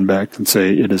could stand back and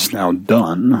say, it is now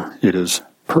done. It is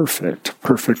perfect.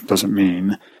 Perfect doesn't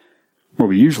mean what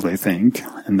we usually think,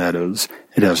 and that is,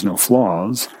 it has no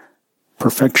flaws.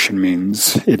 Perfection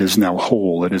means it is now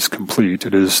whole, it is complete,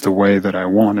 it is the way that I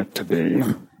want it to be.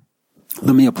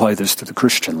 Let me apply this to the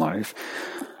Christian life.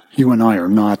 You and I are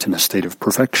not in a state of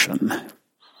perfection.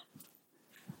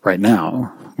 Right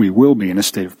now, we will be in a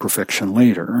state of perfection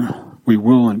later. We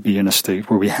will be in a state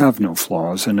where we have no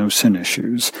flaws and no sin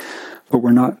issues, but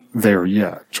we're not there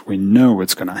yet. We know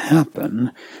it's going to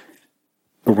happen,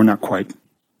 but we're not quite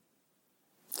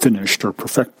finished or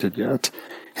perfected yet.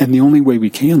 And the only way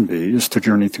we can be is to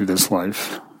journey through this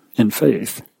life in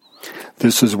faith.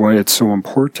 This is why it's so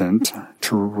important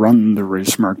to run the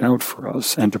race marked out for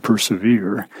us and to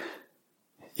persevere.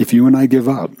 If you and I give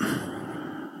up,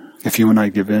 if you and I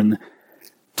give in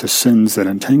to sins that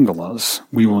entangle us,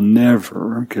 we will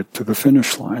never get to the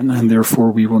finish line, and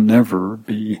therefore we will never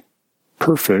be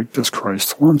perfect as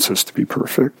Christ wants us to be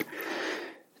perfect.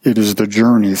 It is the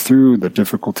journey through the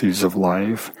difficulties of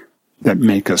life that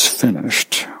make us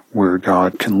finished, where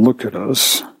God can look at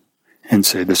us and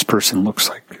say, this person looks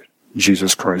like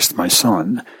Jesus Christ, my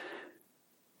son.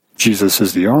 Jesus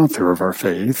is the author of our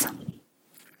faith,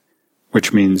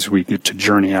 which means we get to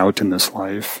journey out in this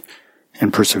life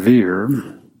and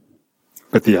persevere.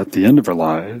 But at the end of our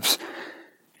lives,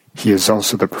 He is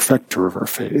also the perfecter of our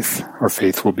faith. Our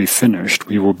faith will be finished.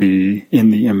 We will be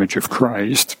in the image of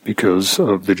Christ because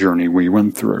of the journey we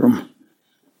went through.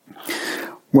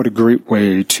 What a great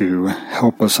way to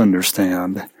help us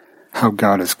understand how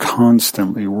God is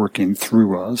constantly working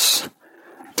through us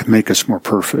to make us more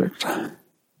perfect.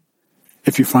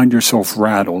 If you find yourself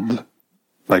rattled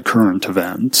by current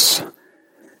events,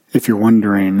 if you're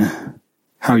wondering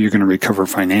how you're going to recover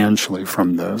financially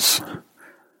from this,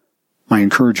 my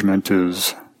encouragement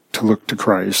is to look to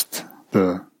Christ,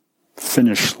 the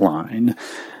finish line,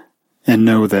 and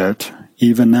know that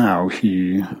even now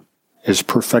He is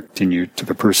perfecting you to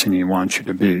the person He wants you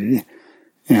to be.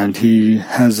 And He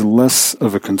has less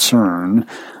of a concern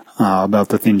about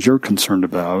the things you're concerned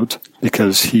about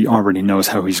because He already knows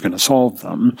how He's going to solve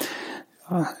them.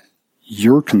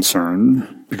 You're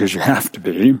concerned because you have to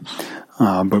be,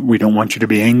 but we don't want you to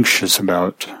be anxious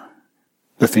about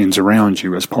the things around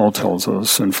you, as Paul tells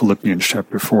us in Philippians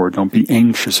chapter 4. Don't be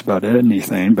anxious about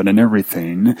anything, but in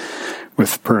everything,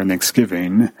 with prayer and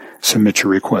thanksgiving, submit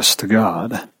your requests to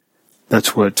God.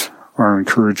 That's what our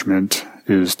encouragement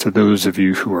is to those of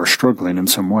you who are struggling in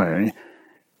some way.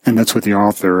 And that's what the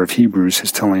author of Hebrews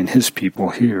is telling his people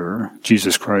here.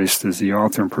 Jesus Christ is the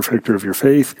author and perfecter of your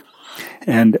faith.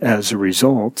 And as a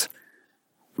result,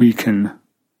 we can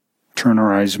turn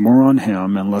our eyes more on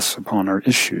Him and less upon our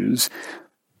issues.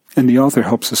 And the author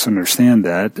helps us understand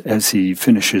that as he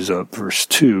finishes up verse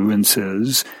 2 and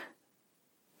says,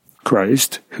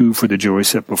 Christ, who for the joy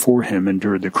set before Him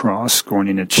endured the cross,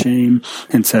 scorning its shame,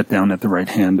 and sat down at the right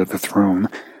hand of the throne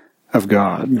of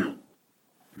God.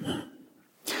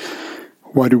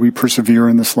 Why do we persevere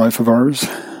in this life of ours?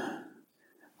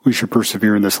 We should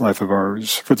persevere in this life of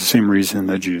ours for the same reason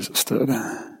that Jesus did.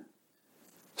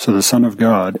 So the Son of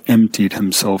God emptied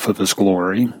Himself of His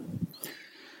glory.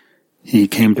 He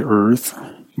came to earth,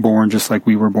 born just like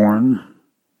we were born,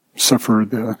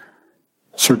 suffered the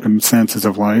circumstances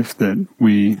of life that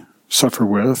we suffer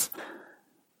with,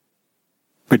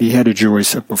 but He had a joy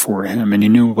set before Him, and He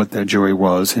knew what that joy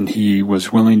was, and He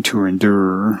was willing to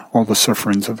endure all the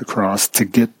sufferings of the cross to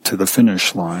get to the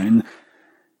finish line.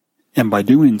 And by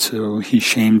doing so, he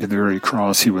shamed the very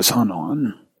cross he was hung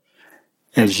on.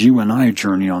 As you and I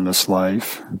journey on this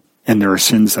life, and there are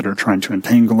sins that are trying to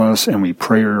entangle us, and we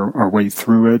pray our way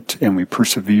through it, and we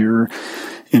persevere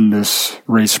in this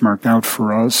race marked out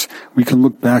for us, we can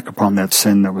look back upon that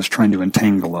sin that was trying to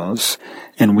entangle us,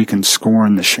 and we can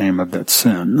scorn the shame of that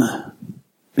sin,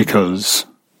 because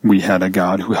we had a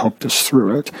God who helped us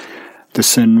through it. The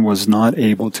sin was not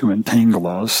able to entangle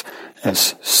us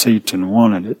as Satan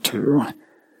wanted it to.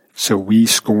 So we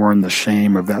scorn the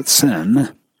shame of that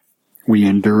sin. We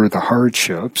endure the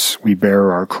hardships. We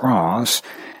bear our cross.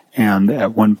 And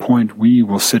at one point we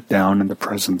will sit down in the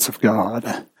presence of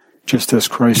God. Just as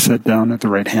Christ sat down at the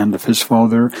right hand of his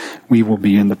Father, we will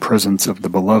be in the presence of the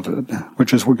Beloved,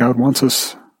 which is where God wants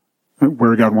us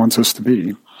to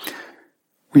be.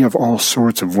 We have all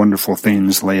sorts of wonderful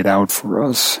things laid out for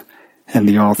us. And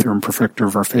the author and perfecter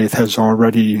of our faith has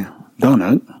already done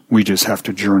it. We just have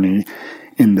to journey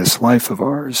in this life of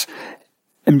ours.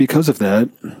 And because of that,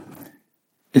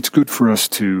 it's good for us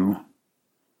to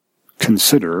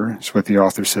consider, is what the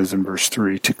author says in verse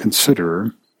 3, to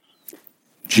consider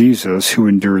Jesus, who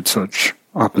endured such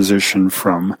opposition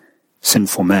from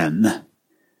sinful men,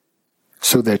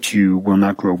 so that you will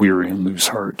not grow weary and lose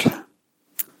heart.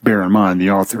 Bear in mind,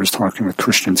 the author is talking with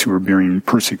Christians who are being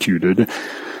persecuted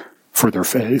for their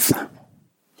faith.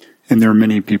 And there are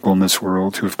many people in this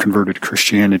world who have converted to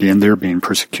Christianity, and they're being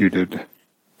persecuted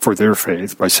for their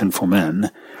faith by sinful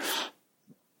men.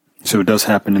 So it does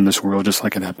happen in this world just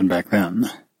like it happened back then.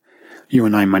 You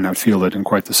and I might not feel it in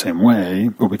quite the same way,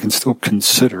 but we can still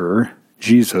consider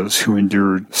Jesus, who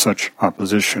endured such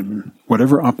opposition.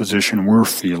 Whatever opposition we're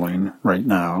feeling right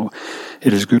now,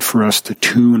 it is good for us to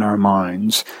tune our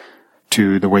minds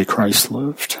to the way Christ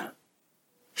lived.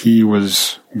 He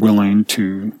was willing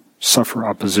to suffer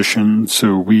opposition,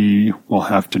 so we will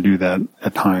have to do that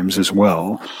at times as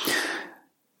well.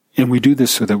 And we do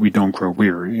this so that we don't grow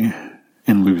weary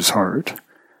and lose heart.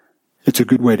 It's a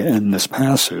good way to end this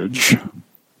passage,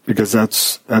 because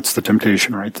that's the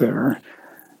temptation right there.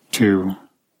 To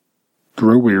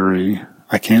grow weary,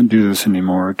 I can't do this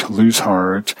anymore, to lose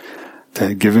heart,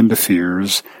 to give in to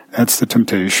fears. That's the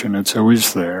temptation. It's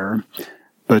always there.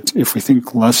 But if we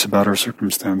think less about our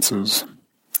circumstances,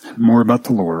 more about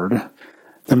the Lord,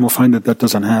 then we'll find that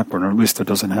doesn't happen, or at least it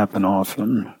doesn't happen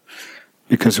often,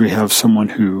 because we have someone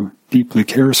who deeply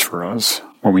cares for us.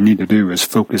 What we need to do is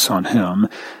focus on him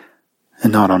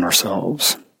and not on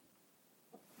ourselves.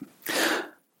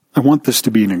 I want this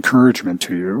to be an encouragement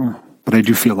to you, but I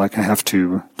do feel like I have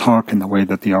to talk in the way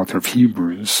that the author of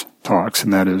Hebrews talks,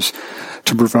 and that is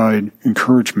to provide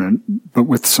encouragement, but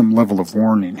with some level of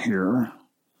warning here.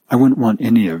 I wouldn't want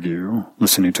any of you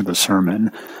listening to the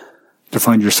sermon to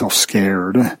find yourself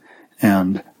scared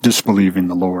and disbelieving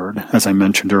the Lord. As I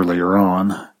mentioned earlier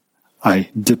on, I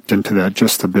dipped into that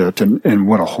just a bit, and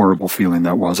what a horrible feeling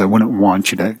that was. I wouldn't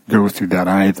want you to go through that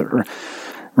either.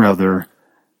 Rather,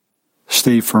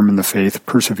 stay firm in the faith,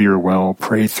 persevere well,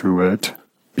 pray through it,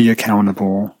 be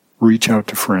accountable, reach out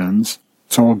to friends.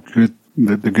 It's all good,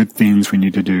 the good things we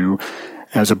need to do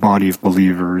as a body of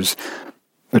believers,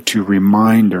 but to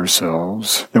remind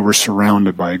ourselves that we're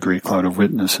surrounded by a great cloud of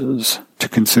witnesses, to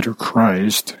consider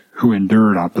Christ, who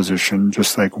endured opposition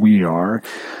just like we are,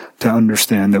 to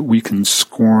understand that we can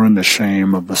scorn the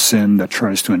shame of the sin that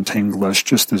tries to entangle us,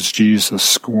 just as Jesus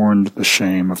scorned the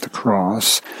shame of the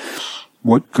cross.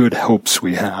 What good hopes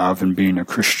we have in being a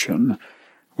Christian.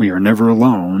 We are never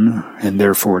alone, and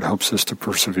therefore it helps us to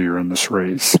persevere in this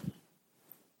race.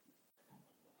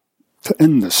 To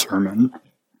end this sermon,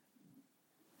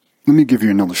 let me give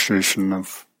you an illustration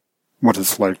of what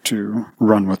it's like to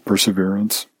run with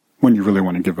perseverance when you really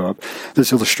want to give up.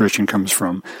 This illustration comes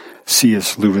from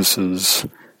C.S. Lewis's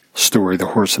story, The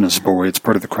Horse and His Boy. It's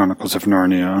part of the Chronicles of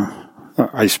Narnia.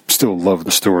 I still love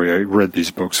the story. I read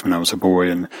these books when I was a boy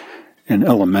in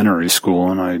elementary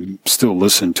school, and I still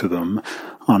listen to them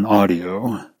on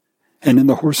audio. And in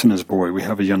The Horse and His Boy, we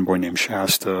have a young boy named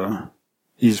Shasta.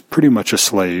 He's pretty much a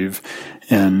slave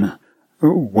in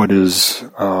what is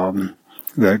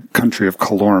the country of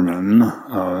Calormen,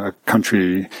 a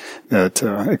country that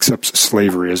accepts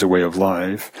slavery as a way of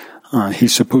life.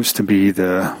 He's supposed to be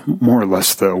more or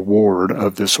less the ward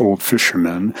of this old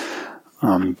fisherman,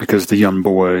 because the young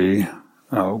boy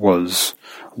was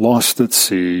lost at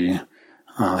sea.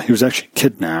 He was actually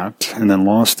kidnapped and then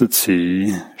lost at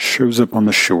sea, shows up on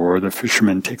the shore. The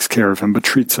fisherman takes care of him, but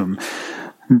treats him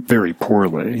very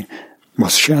poorly. Well,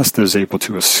 Shasta is able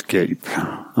to escape.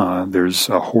 There's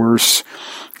a horse,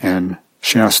 and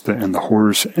Shasta and the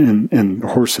horse, and the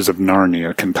horses of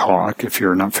Narnia can talk, if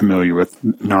you're not familiar with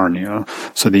Narnia.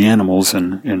 So the animals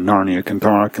in Narnia can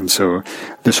talk, and so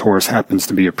this horse happens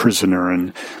to be a prisoner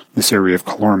in this area of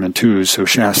Calormen too. So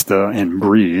Shasta and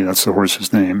Bree, that's the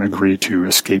horse's name, agree to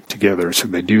escape together. So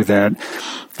they do that,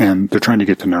 and they're trying to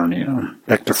get to Narnia,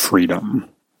 back to freedom.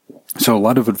 So a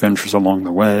lot of adventures along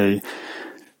the way,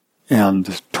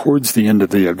 and towards the end of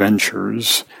the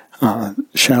adventures,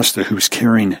 Shasta, who's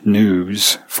carrying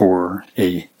news for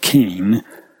a king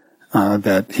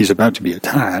that he's about to be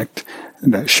attacked,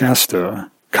 that Shasta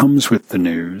comes with the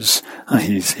news.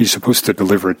 He's supposed to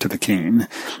deliver it to the king.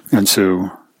 And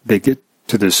so they get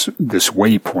to this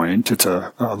waypoint. It's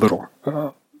a little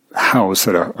house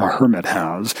that a hermit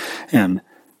has, and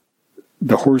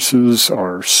the horses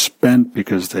are spent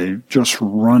because they just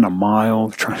run a mile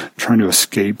trying to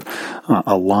escape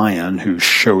a lion who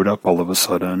showed up all of a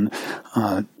sudden.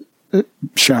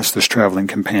 Shasta's traveling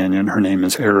companion, her name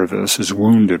is Erebus, is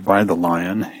wounded by the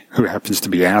lion, who happens to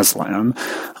be Aslan,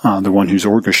 the one who's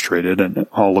orchestrated and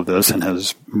all of this and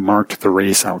has marked the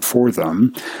race out for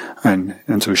them. And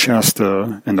so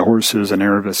Shasta and the horses and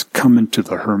Erebus come into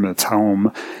the hermit's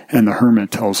home, and the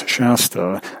hermit tells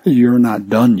Shasta, "You're not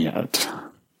done yet.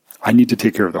 I need to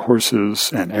take care of the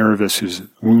horses and Erebus, who's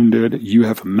wounded. You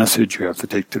have a message you have to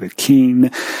take to the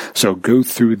king. So go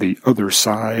through the other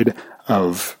side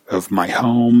of my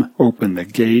home, open the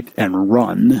gate, and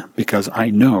run, because I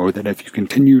know that if you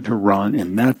continue to run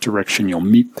in that direction, you'll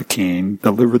meet the king,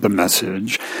 deliver the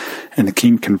message, and the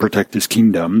king can protect his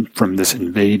kingdom from this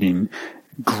invading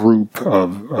group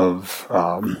of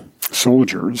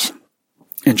soldiers."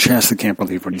 And Shasta can't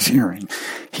believe what he's hearing.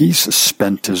 He's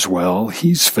spent as well.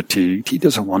 He's fatigued. He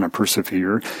doesn't want to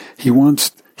persevere. He wants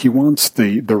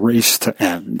the race to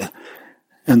end.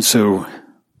 And so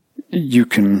you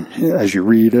can, as you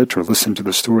read it or listen to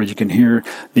the story, you can hear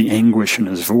the anguish in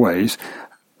his voice.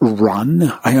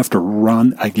 Run? I have to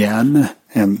run again?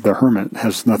 And the hermit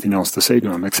has nothing else to say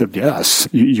to him except, yes,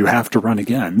 you have to run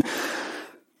again.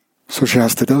 So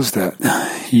Shasta does that.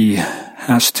 He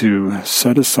has to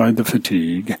set aside the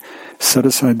fatigue, set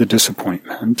aside the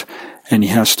disappointment, and he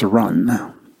has to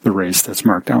run the race that's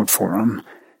marked out for him.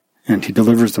 And he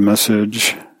delivers the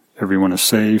message, everyone is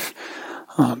safe.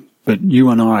 But you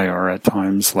and I are at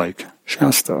times like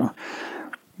Shasta.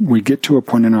 We get to a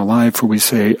point in our life where we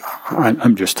say,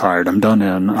 I'm just tired, I'm done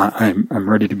in, I'm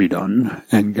ready to be done.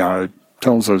 And God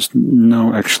tells us,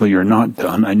 no, actually you're not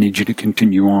done. I need you to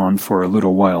continue on for a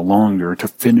little while longer to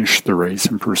finish the race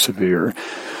and persevere.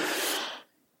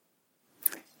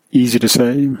 Easy to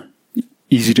say,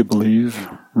 easy to believe,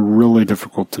 really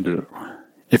difficult to do.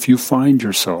 If you find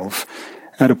yourself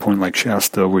at a point like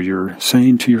Shasta where you're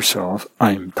saying to yourself,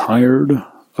 I'm tired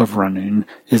of running,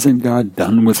 isn't God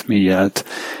done with me yet?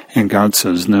 And God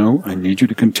says, no, I need you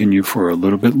to continue for a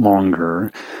little bit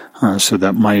longer so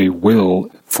that my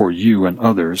will for you and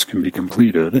others can be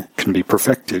completed, can be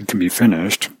perfected, can be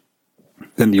finished.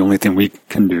 Then the only thing we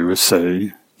can do is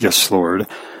say, yes, Lord,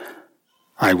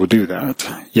 I will do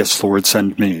that. Yes, Lord,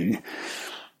 send me.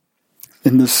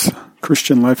 In this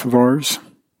Christian life of ours,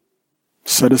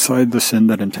 set aside the sin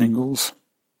that entangles,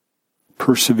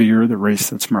 persevere the race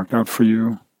that's marked out for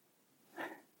you,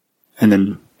 and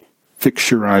then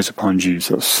fix your eyes upon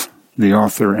Jesus, the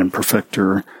author and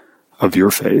perfecter of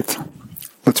your faith.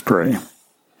 Let's pray.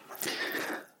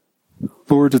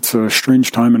 Lord, it's a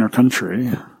strange time in our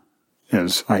country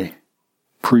as I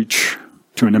preach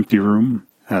to an empty room,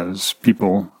 as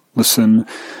people listen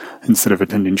instead of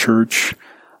attending church.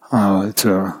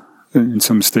 In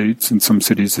some states, in some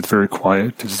cities, it's very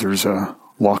quiet as there's a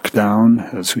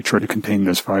lockdown as we try to contain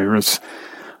this virus.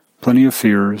 Plenty of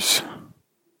fears.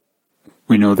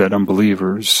 We know that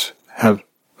unbelievers have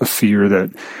a fear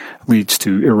that leads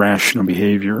to irrational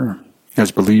behavior.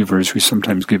 As believers, we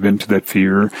sometimes give in to that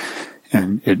fear,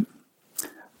 and it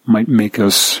might make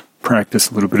us practice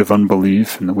a little bit of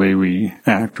unbelief in the way we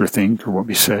act or think or what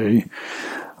we say.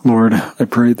 Lord, I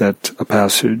pray that a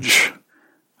passage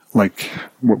like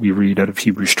what we read out of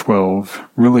Hebrews 12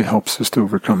 really helps us to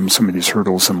overcome some of these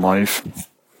hurdles in life,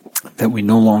 that we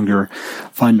no longer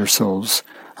find ourselves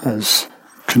as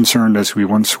concerned as we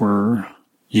once were.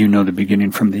 You know the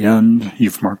beginning from the end.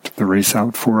 You've marked the race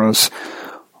out for us.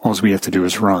 All we have to do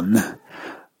is run.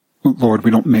 Lord,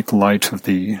 we don't make light of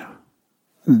the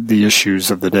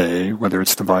issues of the day, whether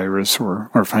it's the virus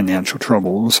or our financial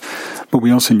troubles, but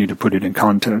we also need to put it in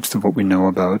context of what we know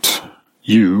about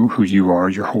you, who you are,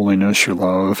 your holiness, your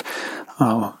love.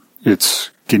 It's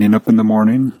getting up in the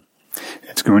morning.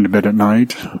 It's going to bed at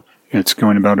night. It's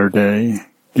going about our day,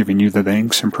 giving you the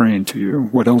thanks and praying to you.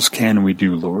 What else can we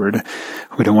do, Lord?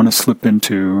 We don't want to slip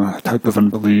into a type of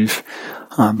unbelief,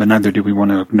 but neither do we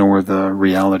want to ignore the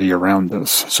reality around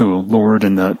us. So, Lord,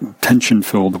 in that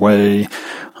tension-filled way,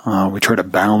 we try to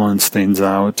balance things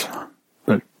out,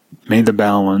 but may the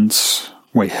balance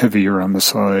weigh heavier on the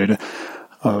side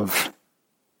of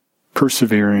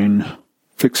persevering,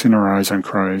 fixing our eyes on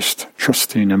Christ,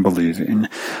 trusting and believing.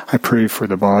 I pray for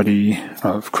the body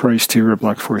of Christ here at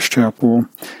Black Forest Chapel.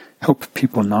 Help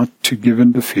people not to give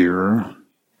in to fear,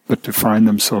 but to find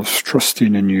themselves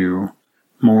trusting in you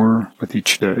more with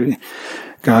each day.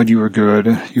 God, you are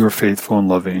good, you are faithful and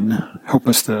loving. Help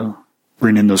us to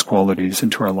bring in those qualities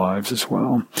into our lives as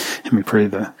well. And we pray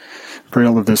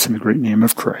all of this in the great name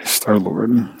of Christ, our Lord.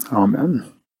 Amen.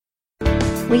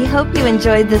 We hope you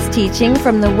enjoyed this teaching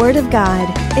from the Word of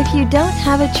God. If you don't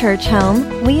have a church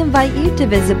home, we invite you to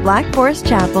visit Black Forest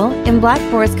Chapel in Black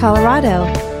Forest,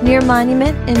 Colorado, near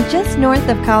Monument and just north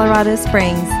of Colorado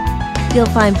Springs. You'll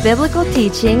find biblical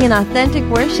teaching and authentic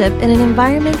worship in an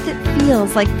environment that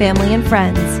feels like family and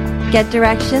friends. Get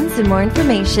directions and more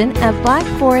information at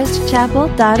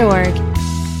blackforestchapel.org.